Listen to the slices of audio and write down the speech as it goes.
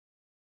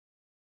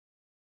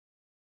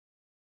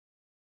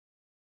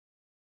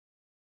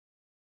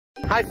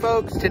Hi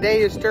folks,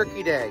 today is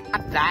Turkey Day.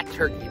 Not that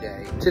Turkey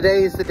Day.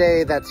 Today is the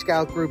day that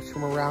scout groups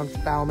from around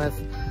Falmouth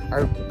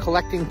are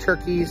collecting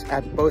turkeys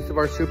at both of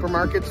our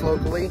supermarkets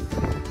locally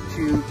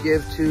to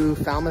give to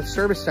Falmouth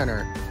Service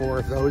Center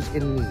for those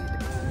in need.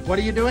 What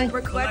are you doing?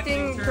 We're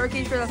collecting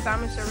turkeys for the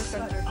Falmouth Service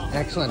Center.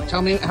 Excellent.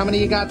 Tell me how many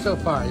you got so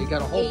far. You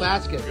got a whole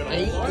basket.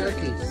 8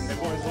 turkeys.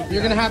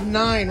 You're gonna have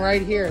 9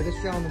 right here. This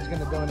gentleman's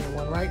gonna donate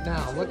one right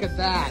now. Look at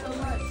that.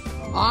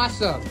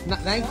 Awesome.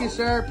 Thank you,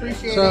 sir.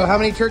 Appreciate it. So how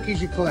many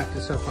turkeys you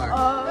collected so far?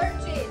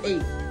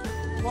 8.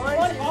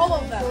 All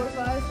of them. 4,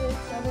 5, 6,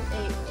 7,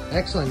 8.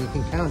 Excellent. You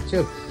can count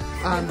too.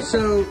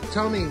 So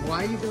tell me,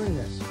 why are you doing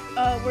this?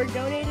 We're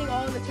donating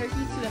all of the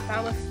turkeys to the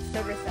Falmouth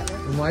Service Center.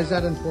 And why is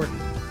that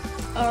important?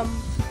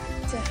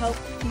 To help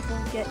people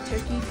get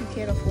turkeys who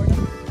can't afford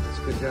them. That's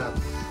a good job.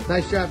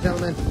 Nice job,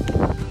 gentlemen.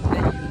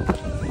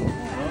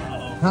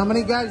 How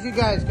many guys you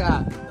guys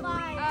got?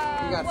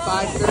 5. You got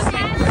 5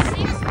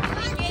 turkeys?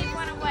 We gave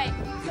one away.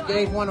 You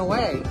gave one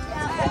away?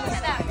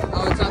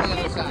 Oh, it's on the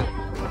other side.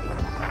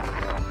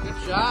 Good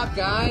job,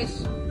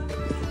 guys.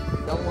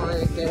 Don't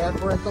worry, they have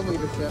parental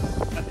leadership.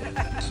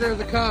 Sir,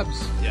 the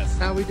Cubs. Yes.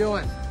 How we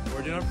doing?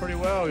 We're doing pretty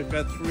well. We've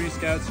got 3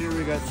 scouts here.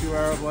 We got 2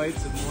 Arab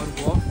lights and 1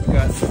 wolf. We've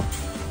got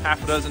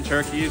half a dozen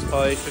turkeys,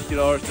 probably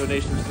 $50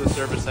 donations to the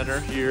service center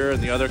here,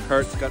 and the other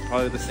carts got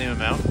probably the same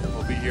amount.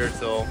 We'll be here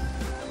till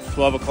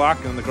 12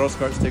 o'clock, and the gross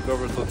carts take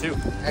over till 2.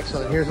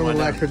 Excellent. Here's a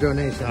little extra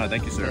donation. Oh,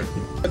 thank you, sir.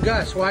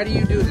 Gus, why do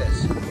you do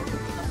this?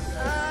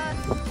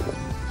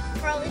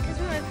 Probably because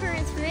my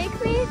parents make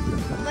me,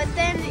 but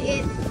then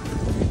it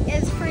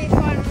is pretty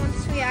fun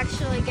once we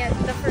actually get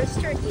the first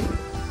turkey.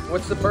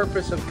 What's the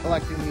purpose of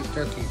collecting these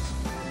turkeys?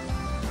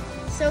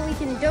 So we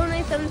can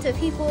donate them to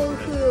people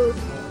who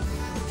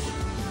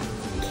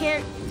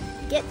can't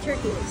get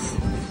turkeys.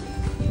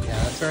 Yeah,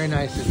 that's very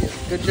nice of you.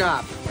 Good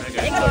job.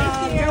 Thank you.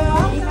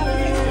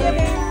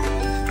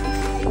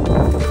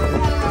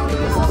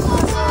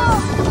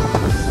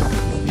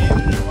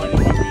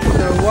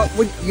 So what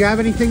would you have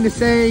anything to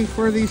say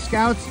for these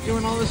scouts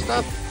doing all this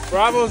stuff?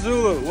 Bravo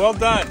Zulu, well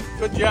done.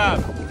 Good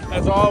job,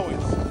 as always.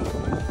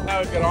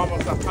 Now we've got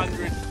almost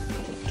 100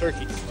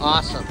 turkeys.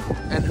 Awesome.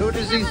 And who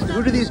do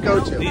these go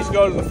to? These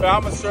go to the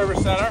Falmouth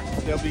Service Center.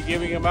 They'll be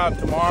giving them out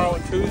tomorrow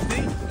and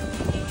Tuesday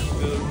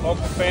to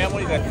local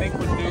families. I think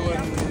we're doing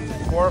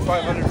 400 or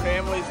 500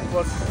 families,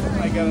 plus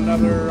I got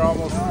another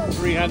almost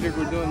 300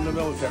 we're doing in the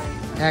military.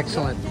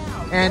 Excellent.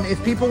 And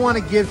if people want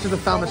to give to the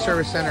Falmouth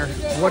Service Center,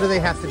 what do they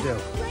have to do?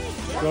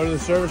 Go to the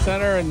service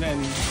center and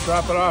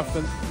drop it off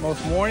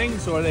most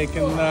mornings, or they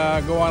can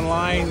go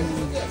online,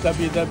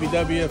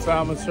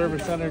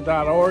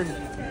 www.falmouthservicecenter.org,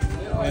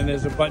 and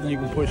there's a button you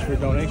can push for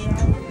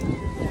donations.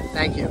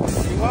 Thank you.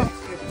 You're welcome.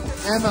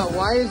 Emma,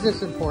 why is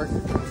this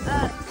important? So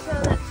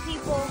that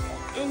people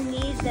in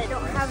need that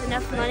don't have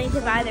enough money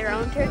to buy their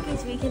own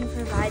turkeys, we can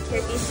provide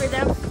turkeys for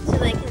them so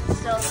they can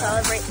still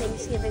celebrate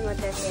Thanksgiving with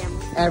their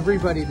family.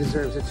 Everybody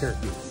deserves a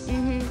turkey.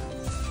 Mm-hmm.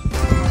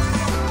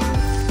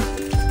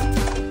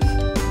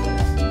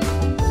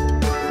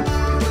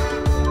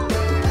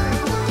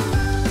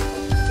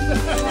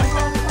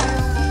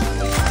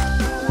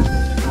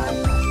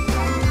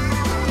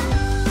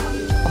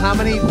 How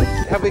many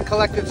have we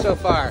collected so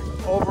far?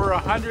 Over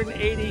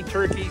 180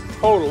 turkeys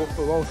total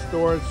for both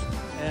stores,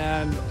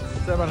 and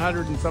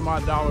 $700 and some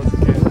odd a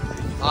kid.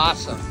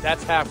 Awesome.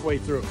 That's halfway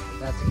through.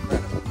 That's incredible.